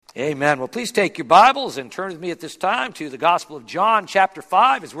Amen. Well, please take your Bibles and turn with me at this time to the Gospel of John, chapter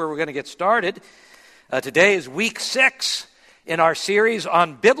 5 is where we're going to get started. Today is week 6 in our series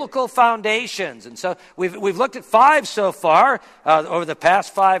on biblical foundations. And so we've looked at 5 so far over the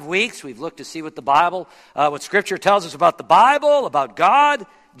past 5 weeks. We've looked to see what the Bible, what Scripture tells us about the Bible, about God,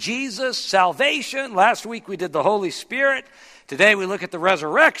 Jesus, salvation. Last week we did the Holy Spirit. Today we look at the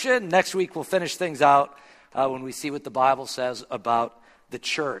resurrection. Next week we'll finish things out when we see what the Bible says about the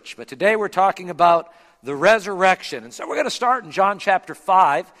church. But today we're talking about the resurrection. And so we're going to start in John chapter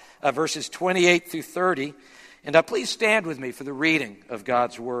 5, verses 28 through 30. And please stand with me for the reading of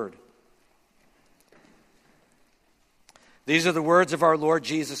God's word. These are the words of our Lord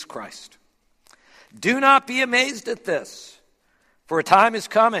Jesus Christ. Do not be amazed at this, for a time is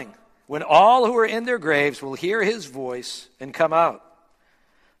coming when all who are in their graves will hear his voice and come out.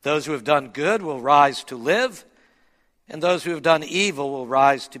 Those who have done good will rise to live, and those who have done evil will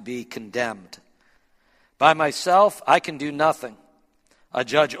rise to be condemned. By myself I can do nothing. I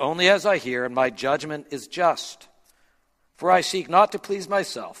judge only as I hear, and my judgment is just. For I seek not to please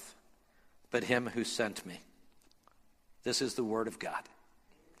myself, but him who sent me. This is the word of God.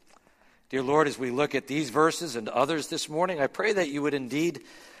 Dear Lord, as we look at these verses and others this morning, I pray that you would indeed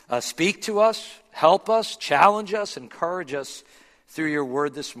speak to us, help us, challenge us, encourage us through your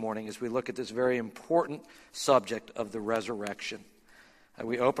word this morning as we look at this very important subject of the resurrection. And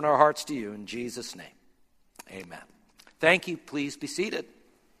we open our hearts to you in Jesus' name. Amen. Thank you. Please be seated.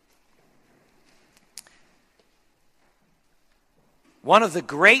 One of the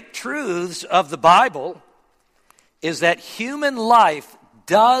great truths of the Bible is that human life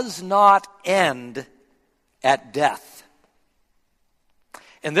does not end at death.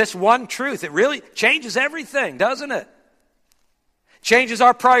 And this one truth, it really changes everything, doesn't it? Changes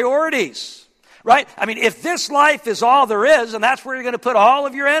our priorities, right? I mean, if this life is all there is, and that's where you're going to put all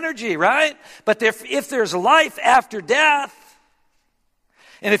of your energy, right? But if there's life after death,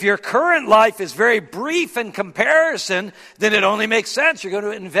 and if your current life is very brief in comparison, then it only makes sense. You're going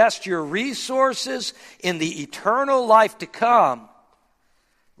to invest your resources in the eternal life to come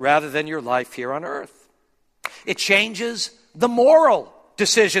rather than your life here on earth. It changes the moral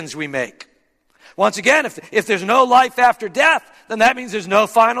decisions we make. Once again, if there's no life after death, then that means there's no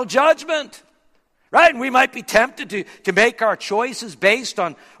final judgment, right? And we might be tempted to make our choices based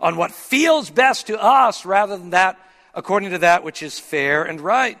on what feels best to us rather than that, according to that which is fair and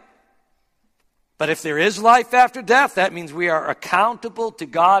right. But if there is life after death, that means we are accountable to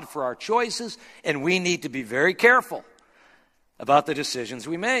God for our choices, and we need to be very careful about the decisions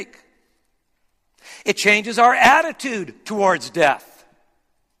we make. It changes our attitude towards death.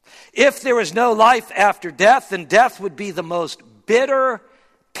 If there was no life after death, then death would be the most bitter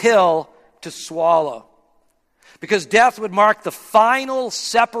pill to swallow. Because death would mark the final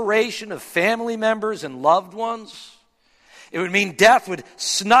separation of family members and loved ones. It would mean death would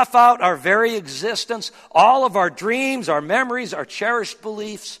snuff out our very existence, all of our dreams, our memories, our cherished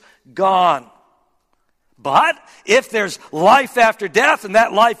beliefs, gone. But if there's life after death and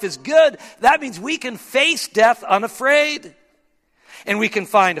that life is good, that means we can face death unafraid. And we can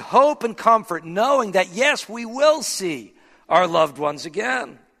find hope and comfort knowing that, yes, we will see our loved ones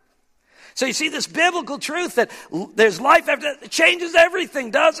again. So you see this biblical truth that there's life after death. It changes everything,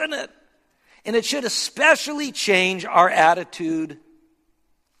 doesn't it? And it should especially change our attitude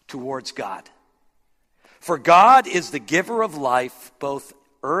towards God. For God is the giver of life, both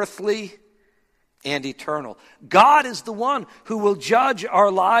earthly and eternal. God is the one who will judge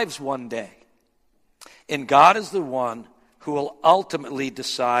our lives one day. And God is the one who will ultimately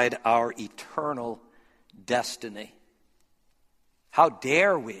decide our eternal destiny. How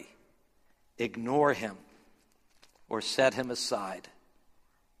dare we ignore him or set him aside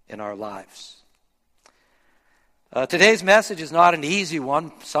in our lives? Today's message is not an easy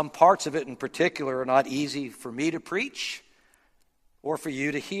one. Some parts of it in particular are not easy for me to preach or for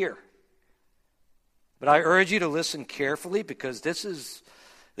you to hear. But I urge you to listen carefully because this is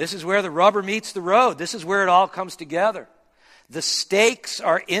where the rubber meets the road. This is where it all comes together. The stakes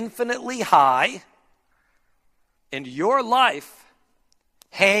are infinitely high, and your life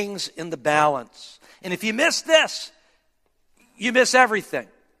hangs in the balance. And if you miss this, you miss everything.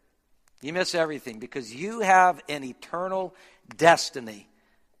 You miss everything because you have an eternal destiny.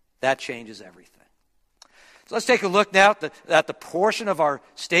 That changes everything. So let's take a look now at the portion of our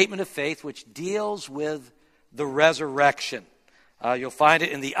statement of faith which deals with the resurrection. You'll find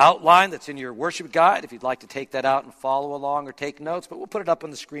it in the outline that's in your worship guide if you'd like to take that out and follow along or take notes, but we'll put it up on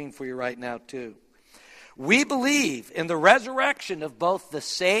the screen for you right now too. We believe in the resurrection of both the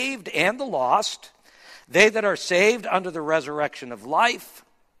saved and the lost, they that are saved under the resurrection of life,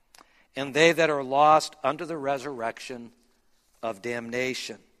 and they that are lost unto the resurrection of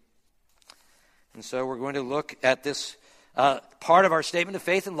damnation. And so we're going to look at this part of our statement of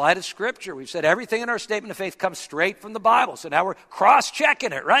faith in light of Scripture. We've said everything in our statement of faith comes straight from the Bible. So now we're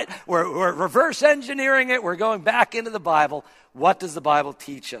cross-checking it, right? We're reverse engineering it. We're going back into the Bible. What does the Bible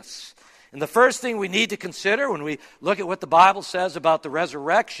teach us? And the first thing we need to consider when we look at what the Bible says about the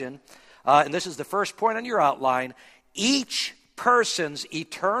resurrection, and this is the first point on your outline, each person's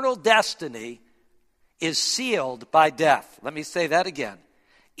eternal destiny is sealed by death. Let me say that again.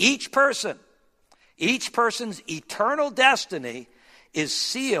 Each person's eternal destiny is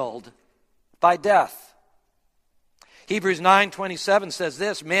sealed by death. Hebrews 9:27 says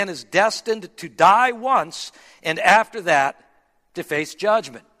this, man is destined to die once, and after that, to face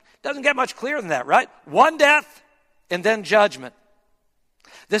judgment. Doesn't get much clearer than that, right? One death, and then judgment.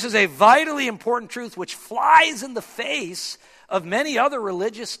 This is a vitally important truth which flies in the face of many other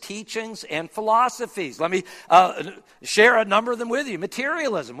religious teachings and philosophies. Let me share a number of them with you.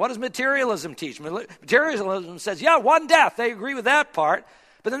 Materialism. What does materialism teach? Materialism says, yeah, one death. They agree with that part.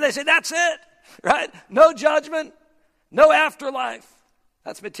 But then they say, that's it, right? No judgment, no afterlife.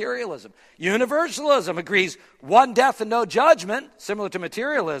 That's materialism. Universalism agrees one death and no judgment, similar to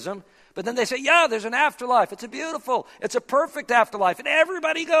materialism. But then they say, yeah, there's an afterlife. It's a perfect afterlife. And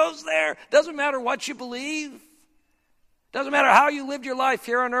everybody goes there. Doesn't matter what you believe. Doesn't matter how you lived your life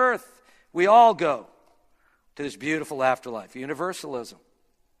here on earth. We all go to this beautiful afterlife. Universalism.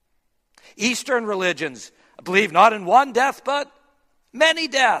 Eastern religions believe not in one death, but many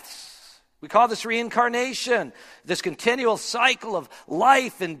deaths. We call this reincarnation, this continual cycle of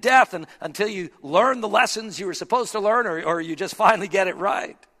life and death until you learn the lessons you were supposed to learn or you just finally get it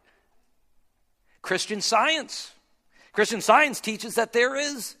right. Christian Science. Christian Science teaches that there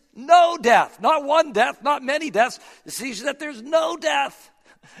is no death. Not one death, not many deaths. It teaches that there's no death.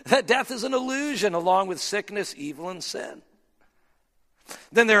 That death is an illusion along with sickness, evil, and sin.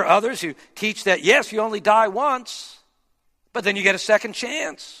 Then there are others who teach that, yes, you only die once, but then you get a second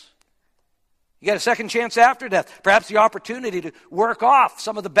chance. You get a second chance after death. Perhaps the opportunity to work off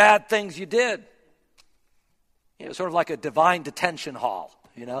some of the bad things you did. Sort of like a divine detention hall,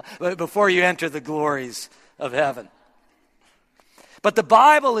 before you enter the glories of heaven. But the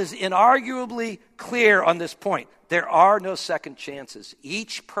Bible is inarguably clear on this point. There are no second chances.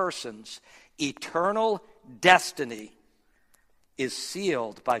 Each person's eternal destiny is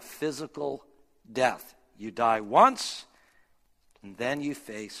sealed by physical death. You die once, and then you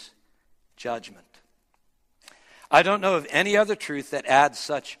face judgment. I don't know of any other truth that adds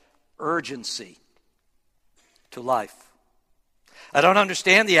such urgency to life. I don't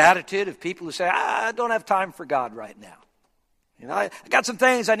understand the attitude of people who say, I don't have time for God right now. I got some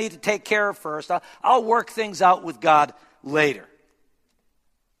things I need to take care of first. I'll work things out with God later.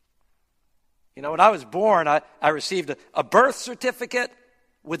 When I was born, I received a birth certificate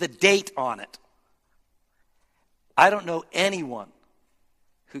with a date on it. I don't know anyone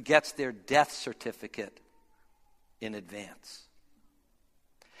who gets their death certificate in advance.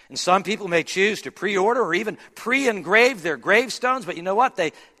 And some people may choose to pre-order or even pre-engrave their gravestones, but you know what?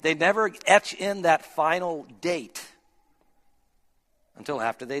 They never etch in that final date until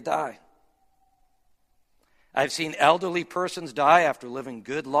after they die. I've seen elderly persons die after living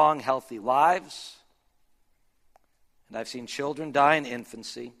good, long, healthy lives. And I've seen children die in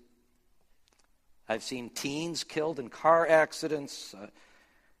infancy. I've seen teens killed in car accidents.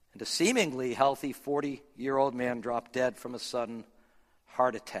 And a seemingly healthy 40-year-old man dropped dead from a sudden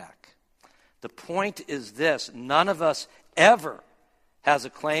heart attack. The point is this: none of us ever has a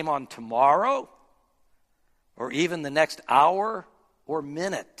claim on tomorrow or even the next hour or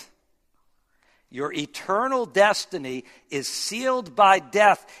minute. Your eternal destiny is sealed by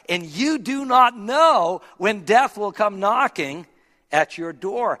death, and you do not know when death will come knocking at your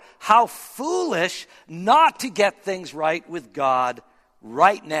door. How foolish not to get things right with God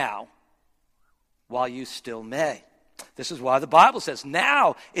right now while you still may. This is why the Bible says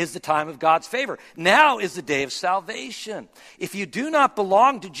now is the time of God's favor. Now is the day of salvation. If you do not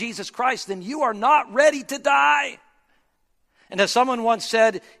belong to Jesus Christ, then you are not ready to die. And as someone once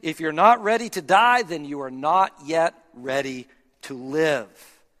said, if you're not ready to die, then you are not yet ready to live.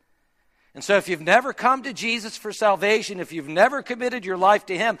 And so if you've never come to Jesus for salvation, if you've never committed your life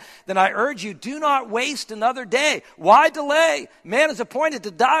to Him, then I urge you, do not waste another day. Why delay? Man is appointed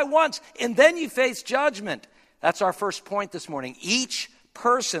to die once, and then you face judgment. That's our first point this morning. Each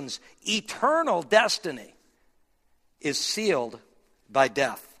person's eternal destiny is sealed by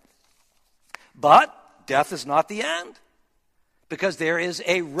death. But death is not the end. because there is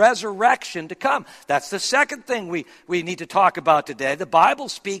a resurrection to come. That's the second thing we need to talk about today. The Bible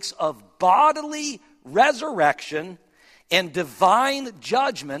speaks of bodily resurrection and divine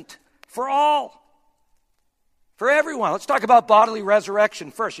judgment for all. For everyone. Let's talk about bodily resurrection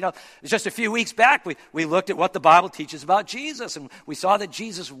first. Just a few weeks back, we looked at what the Bible teaches about Jesus, and we saw that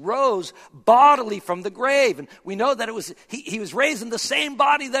Jesus rose bodily from the grave. And we know that he was raised in the same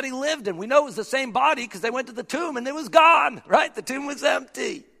body that he lived in. We know it was the same body because they went to the tomb and it was gone, right? The tomb was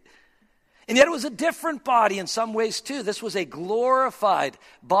empty. And yet it was a different body in some ways too. This was a glorified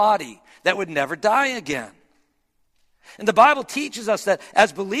body that would never die again. And the Bible teaches us that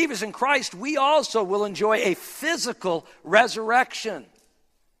as believers in Christ, we also will enjoy a physical resurrection.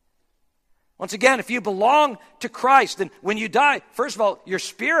 Once again, if you belong to Christ, then when you die, first of all, your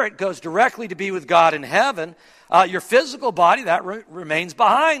spirit goes directly to be with God in heaven. Your physical body, that remains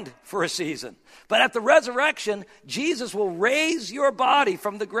behind for a season. But at the resurrection, Jesus will raise your body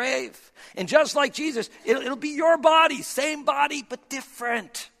from the grave. And just like Jesus, it'll be your body, same body, but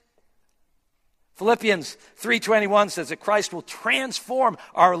different. Philippians 3:21 says that Christ will transform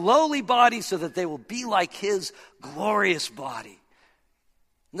our lowly bodies so that they will be like his glorious body.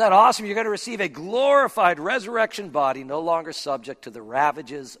 Isn't that awesome? You're going to receive a glorified resurrection body, no longer subject to the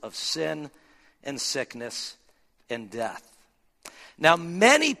ravages of sin and sickness and death. Now,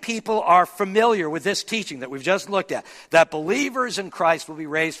 many people are familiar with this teaching that we've just looked at, that believers in Christ will be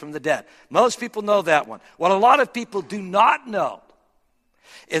raised from the dead. Most people know that one. What a lot of people do not know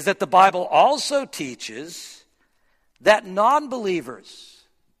is that the Bible also teaches that non-believers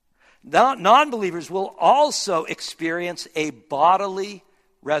will also experience a bodily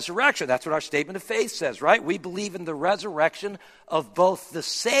resurrection. That's what our statement of faith says, right? We believe in the resurrection of both the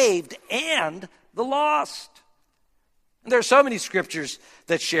saved and the lost. And there are so many scriptures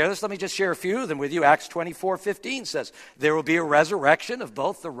that share this. Let me just share a few of them with you. Acts 24:15 says, there will be a resurrection of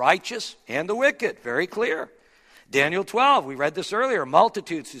both the righteous and the wicked. Very clear. Daniel 12, we read this earlier.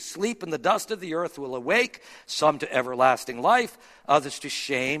 Multitudes who sleep in the dust of the earth will awake, some to everlasting life, others to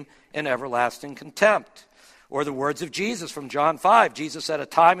shame and everlasting contempt. Or the words of Jesus from John 5. Jesus said, a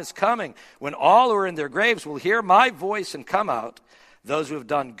time is coming when all who are in their graves will hear my voice and come out. Those who have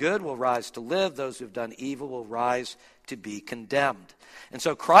done good will rise to live. Those who have done evil will rise to be condemned. And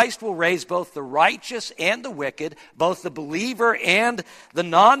so Christ will raise both the righteous and the wicked, both the believer and the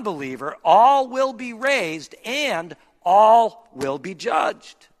non-believer. All will be raised and all will be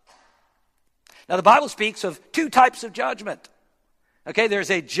judged. Now the Bible speaks of two types of judgment. Okay,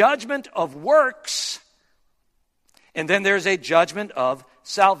 there's a judgment of works, and then there's a judgment of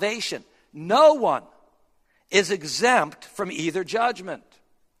salvation. No one is exempt from either judgment.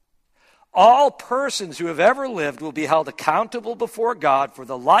 All persons who have ever lived will be held accountable before God for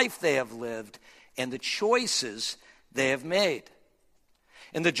the life they have lived and the choices they have made.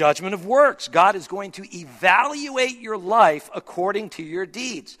 In the judgment of works, God is going to evaluate your life according to your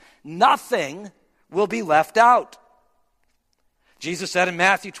deeds. Nothing will be left out. Jesus said in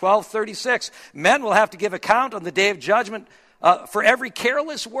Matthew 12:36, men will have to give account on the day of judgment for every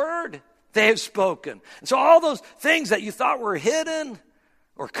careless word they have spoken. And so all those things that you thought were hidden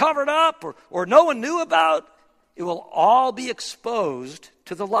or covered up or no one knew about, it will all be exposed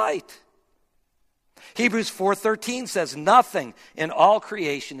to the light. Hebrews 4:13 says, nothing in all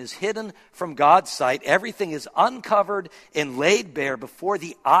creation is hidden from God's sight. Everything is uncovered and laid bare before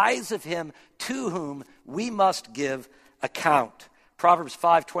the eyes of him to whom we must give account. Proverbs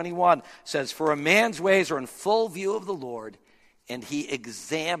 5:21 says, for a man's ways are in full view of the Lord, and he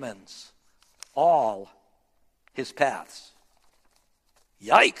examines all his paths.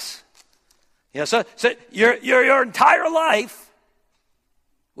 Yikes. So your entire life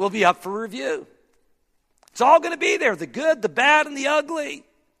will be up for review. It's all going to be there, the good, the bad, and the ugly.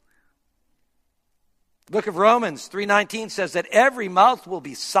 The book of Romans 3:19 says that every mouth will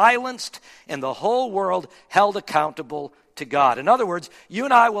be silenced and the whole world held accountable to God. In other words, you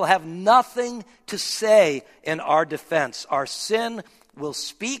and I will have nothing to say in our defense. Our sin will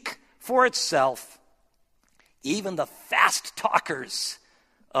speak for itself. Even the fast talkers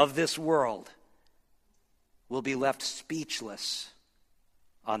of this world will be left speechless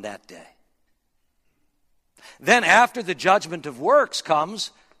on that day. Then after the judgment of works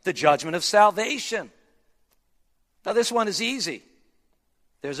comes the judgment of salvation. Now this one is easy.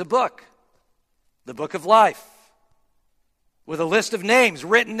 There's a book, the book of life, with a list of names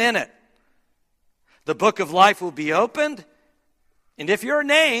written in it. The book of life will be opened, and if your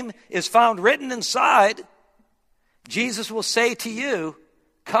name is found written inside, Jesus will say to you,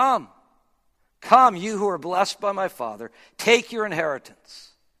 come, you who are blessed by my Father, take your inheritance,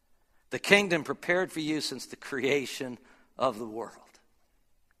 the kingdom prepared for you since the creation of the world.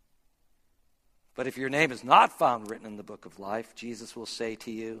 But if your name is not found written in the book of life, Jesus will say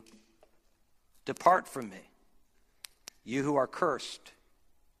to you, "Depart from me, you who are cursed,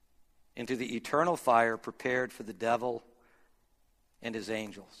 into the eternal fire prepared for the devil and his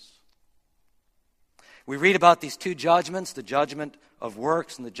angels." We read about these two judgments, the judgment of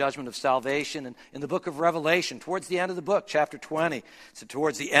works and the judgment of salvation. And in the book of Revelation, towards the end of the book, chapter 20, so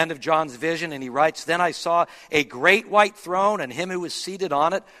towards the end of John's vision, and he writes, "Then I saw a great white throne, and him who was seated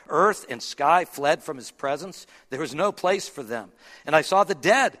on it. Earth and sky fled from his presence. There was no place for them. And I saw the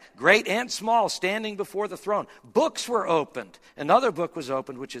dead, great and small, standing before the throne. Books were opened. Another book was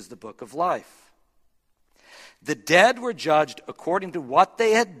opened, which is the book of life. The dead were judged according to what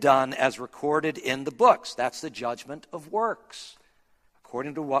they had done as recorded in the books." That's the judgment of works,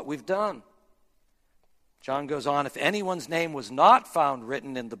 according to what we've done. John goes on, "If anyone's name was not found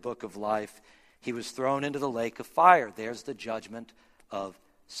written in the book of life, he was thrown into the lake of fire." There's the judgment of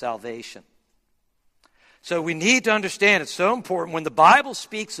salvation. So we need to understand, it's so important, when the Bible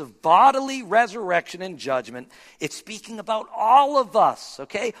speaks of bodily resurrection and judgment, it's speaking about all of us,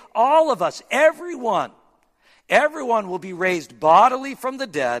 okay? All of us, everyone. Everyone will be raised bodily from the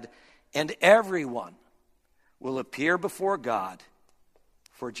dead, and everyone will appear before God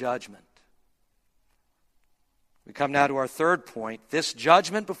for judgment. We come now to our third point. This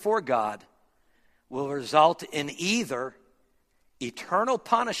judgment before God will result in either eternal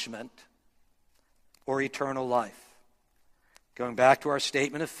punishment or eternal life. Going back to our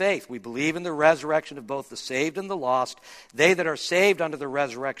statement of faith, we believe in the resurrection of both the saved and the lost, they that are saved under the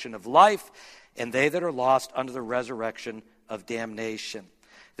resurrection of life, and they that are lost under the resurrection of damnation.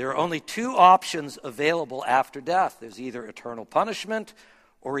 There are only two options available after death. There's either eternal punishment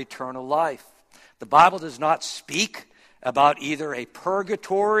or eternal life. The Bible does not speak about either a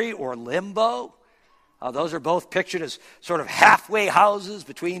purgatory or limbo. Those are both pictured as sort of halfway houses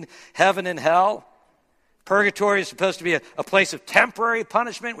between heaven and hell. Purgatory is supposed to be a place of temporary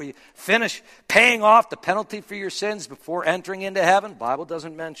punishment where you finish paying off the penalty for your sins before entering into heaven. The Bible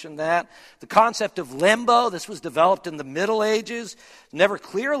doesn't mention that. The concept of limbo, this was developed in the Middle Ages, never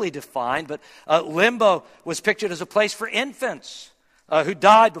clearly defined, but limbo was pictured as a place for infants who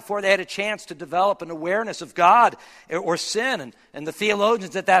died before they had a chance to develop an awareness of God or sin. And the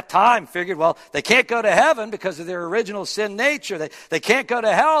theologians at that time figured, well, they can't go to heaven because of their original sin nature. They can't go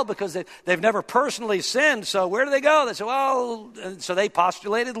to hell because they've never personally sinned. So where do they go? They said, well, so they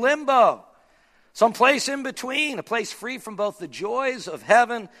postulated limbo. Some place in between, a place free from both the joys of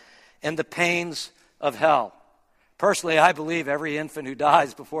heaven and the pains of hell. Personally, I believe every infant who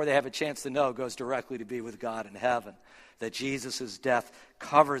dies before they have a chance to know goes directly to be with God in heaven, that Jesus' death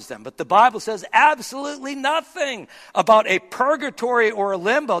covers them. But the Bible says absolutely nothing about a purgatory or a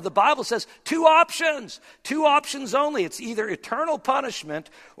limbo. The Bible says two options only. It's either eternal punishment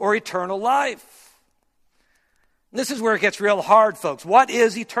or eternal life. This is where it gets real hard, folks. What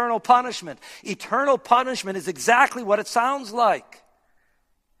is eternal punishment? Eternal punishment is exactly what it sounds like.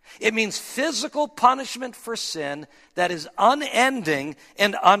 It means physical punishment for sin that is unending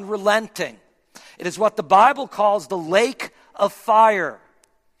and unrelenting. It is what the Bible calls the lake of fire.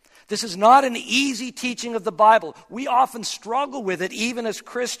 This is not an easy teaching of the Bible. We often struggle with it even as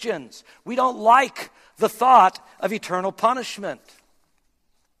Christians. We don't like the thought of eternal punishment.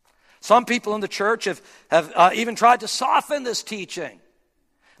 Some people in the church have even tried to soften this teaching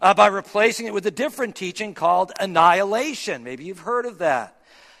by replacing it with a different teaching called annihilation. Maybe you've heard of that.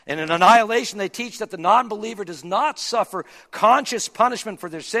 And in annihilation, they teach that the non-believer does not suffer conscious punishment for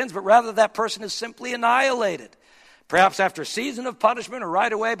their sins, but rather that person is simply annihilated. Perhaps after a season of punishment or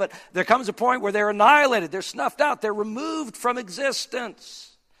right away, but there comes a point where they're annihilated, they're snuffed out, they're removed from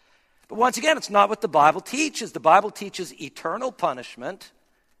existence. But once again, it's not what the Bible teaches. The Bible teaches eternal punishment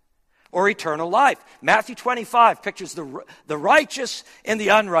or eternal life. Matthew 25 pictures the righteous and the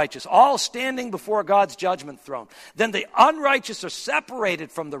unrighteous, all standing before God's judgment throne. Then the unrighteous are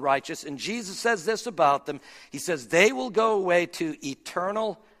separated from the righteous, and Jesus says this about them. He says, they will go away to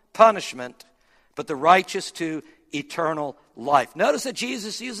eternal punishment, but the righteous to eternal life. Notice that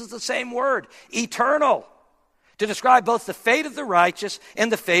Jesus uses the same word, eternal, to describe both the fate of the righteous and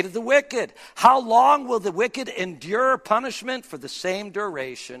the fate of the wicked. How long will the wicked endure punishment? For the same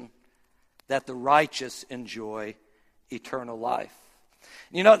duration that the righteous enjoy eternal life.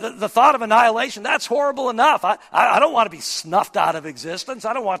 You know, the thought of annihilation, that's horrible enough. I don't want to be snuffed out of existence.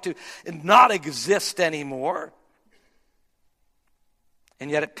 I don't want to not exist anymore. And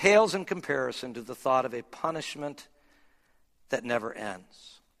yet it pales in comparison to the thought of a punishment that never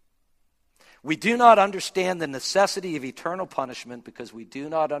ends. We do not understand the necessity of eternal punishment because we do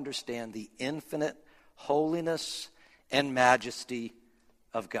not understand the infinite holiness and majesty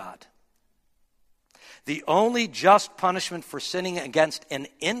of God. The only just punishment for sinning against an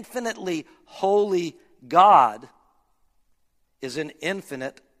infinitely holy God is an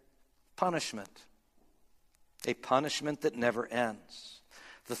infinite punishment, a punishment that never ends.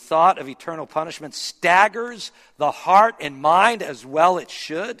 The thought of eternal punishment staggers the heart and mind, as well it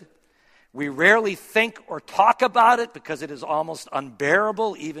should. We rarely think or talk about it because it is almost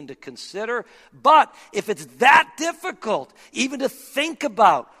unbearable even to consider. But if it's that difficult even to think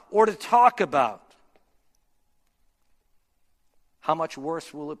about or to talk about, how much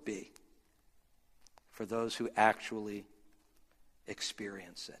worse will it be for those who actually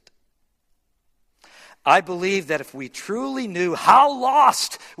experience it? I believe that if we truly knew how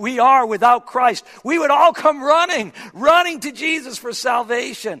lost we are without Christ, we would all come running to Jesus for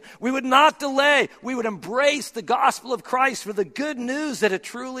salvation. We would not delay. We would embrace the gospel of Christ for the good news that it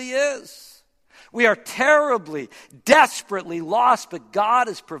truly is. We are terribly, desperately lost, but God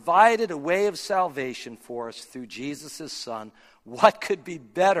has provided a way of salvation for us through Jesus' Son. What could be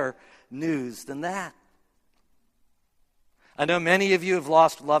better news than that? I know many of you have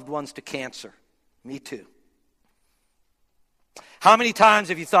lost loved ones to cancer. Me too. How many times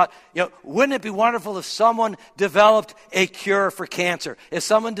have you thought, wouldn't it be wonderful if someone developed a cure for cancer? If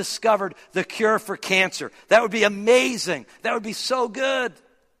someone discovered the cure for cancer? That would be amazing. That would be so good.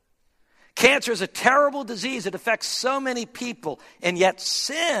 Cancer is a terrible disease. It affects so many people. And yet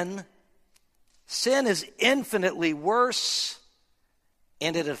sin is infinitely worse,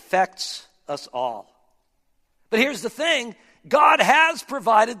 and it affects us all. But here's the thing. God has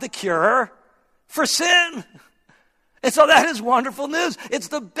provided the cure for sin. And so that is wonderful news. It's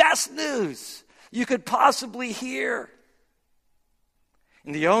the best news you could possibly hear.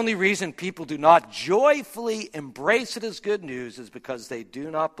 And the only reason people do not joyfully embrace it as good news is because they do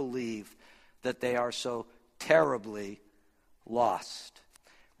not believe that they are so terribly lost.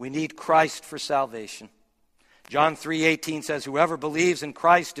 We need Christ for salvation. John 3:18 says, whoever believes in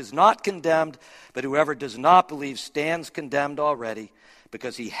Christ is not condemned, but whoever does not believe stands condemned already,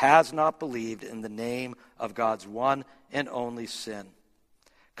 because he has not believed in the name of God's one and only Son.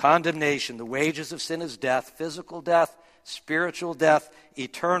 Condemnation, the wages of sin is death, physical death, spiritual death,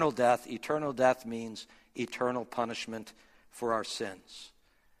 eternal death. Eternal death means eternal punishment for our sins.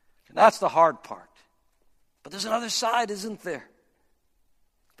 And that's the hard part. But there's another side, isn't there?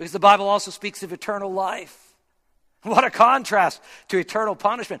 Because the Bible also speaks of eternal life. What a contrast to eternal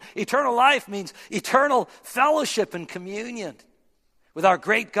punishment. Eternal life means eternal fellowship and communion with our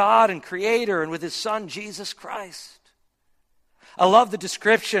great God and Creator and with His Son, Jesus Christ. I love the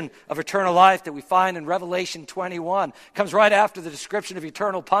description of eternal life that we find in Revelation 21. It comes right after the description of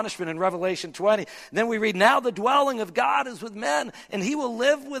eternal punishment in Revelation 20. And then we read, now the dwelling of God is with men, and He will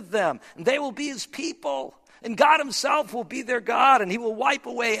live with them, and they will be His people. And God Himself will be their God, and He will wipe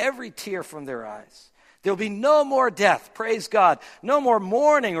away every tear from their eyes. There will be no more death, praise God. No more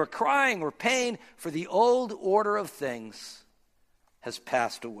mourning or crying or pain, for the old order of things has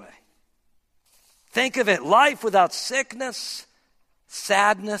passed away. Think of it, life without sickness,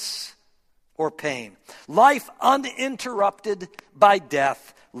 sadness, or pain. Life uninterrupted by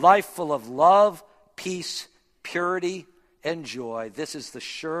death. Life full of love, peace, purity, and joy. This is the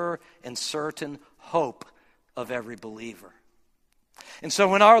sure and certain hope of every believer. And so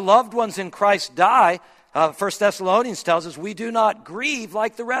when our loved ones in Christ die, 1 Thessalonians tells us we do not grieve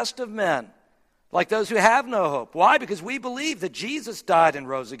like the rest of men, like those who have no hope. Why? Because we believe that Jesus died and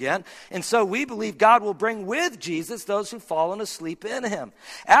rose again. And so we believe God will bring with Jesus those who've fallen asleep in Him.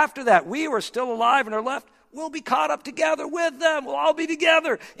 After that, we who are still alive and are left will be caught up together with them. We'll all be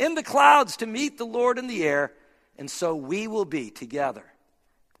together in the clouds to meet the Lord in the air. And so we will be together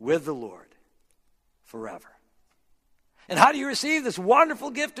with the Lord forever. And how do you receive this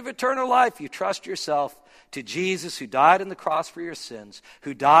wonderful gift of eternal life? You trust yourself to Jesus, who died on the cross for your sins,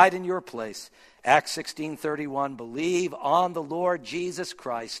 who died in your place. Acts 16:31, believe on the Lord Jesus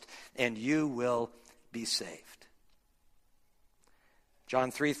Christ, and you will be saved.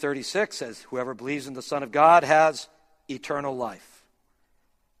 John 3:36 says, whoever believes in the Son of God has eternal life.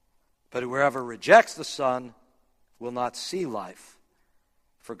 But whoever rejects the Son will not see life,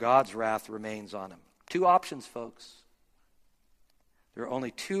 for God's wrath remains on him. Two options, folks. There are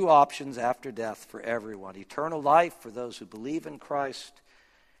only two options after death for everyone. Eternal life for those who believe in Christ,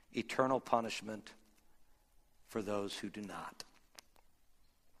 eternal punishment for those who do not.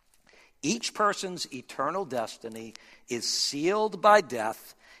 Each person's eternal destiny is sealed by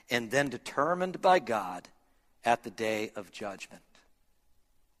death and then determined by God at the day of judgment.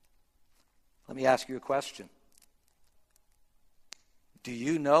 Let me ask you a question. Do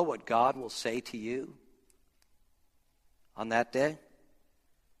you know what God will say to you on that day?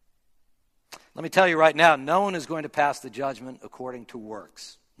 Let me tell you right now, no one is going to pass the judgment according to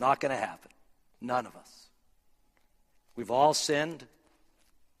works. Not going to happen. None of us. We've all sinned.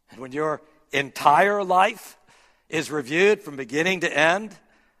 And when your entire life is reviewed from beginning to end,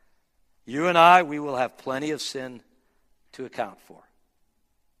 you and I, we will have plenty of sin to account for.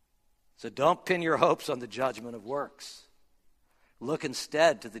 So don't pin your hopes on the judgment of works. Look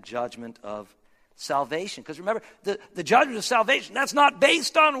instead to the judgment of salvation. Because remember, the judgment of salvation, that's not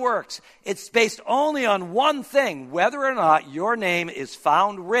based on works. It's based only on one thing, whether or not your name is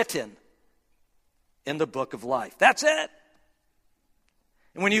found written in the book of life. That's it.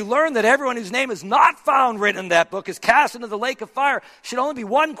 And when you learn that everyone whose name is not found written in that book is cast into the lake of fire, should only be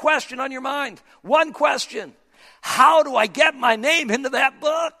one question on your mind. One question. How do I get my name into that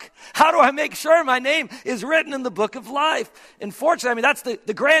book? How do I make sure my name is written in the book of life? And fortunately, that's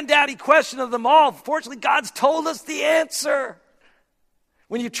the granddaddy question of them all. Fortunately, God's told us the answer.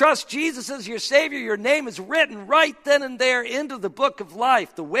 When you trust Jesus as your Savior, your name is written right then and there into the book of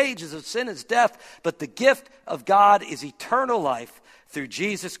life. The wages of sin is death, but the gift of God is eternal life through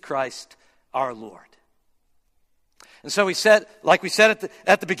Jesus Christ our Lord. And so we said, like we said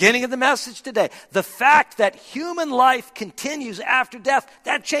at the beginning of the message today, the fact that human life continues after death,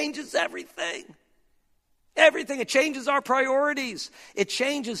 that changes everything. Everything. It changes our priorities. It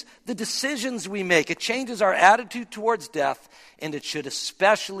changes the decisions we make. It changes our attitude towards death, and it should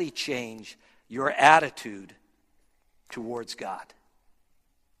especially change your attitude towards God.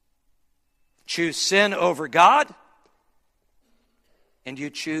 Choose sin over God, and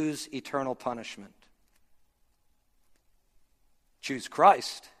you choose eternal punishment. Choose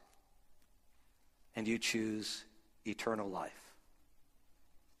Christ, and you choose eternal life.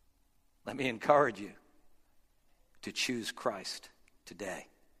 Let me encourage you to choose Christ today.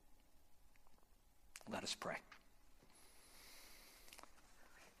 Let us pray.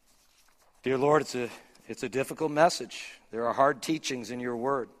 Dear Lord, it's a difficult message. There are hard teachings in your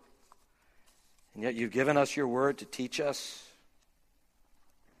word. And yet you've given us your word to teach us,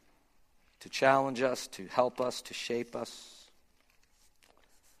 to challenge us, to help us, to shape us.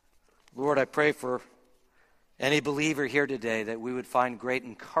 Lord, I pray for any believer here today that we would find great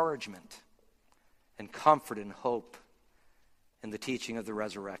encouragement and comfort and hope in the teaching of the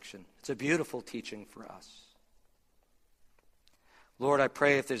resurrection. It's a beautiful teaching for us. Lord, I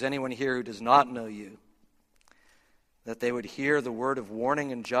pray if there's anyone here who does not know you, that they would hear the word of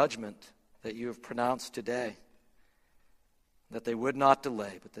warning and judgment that you have pronounced today, that they would not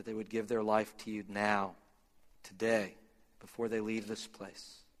delay, but that they would give their life to you now, today, before they leave this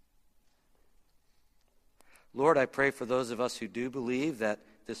place. Lord, I pray for those of us who do believe that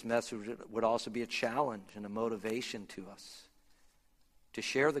this message would also be a challenge and a motivation to us to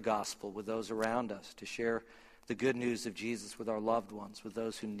share the gospel with those around us, to share the good news of Jesus with our loved ones, with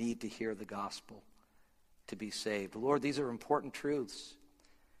those who need to hear the gospel to be saved. Lord, these are important truths.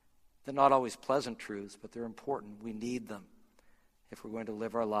 They're not always pleasant truths, but they're important. We need them if we're going to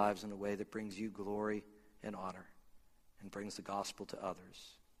live our lives in a way that brings you glory and honor and brings the gospel to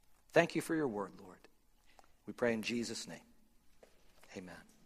others. Thank you for your word, Lord. We pray in Jesus' name. Amen.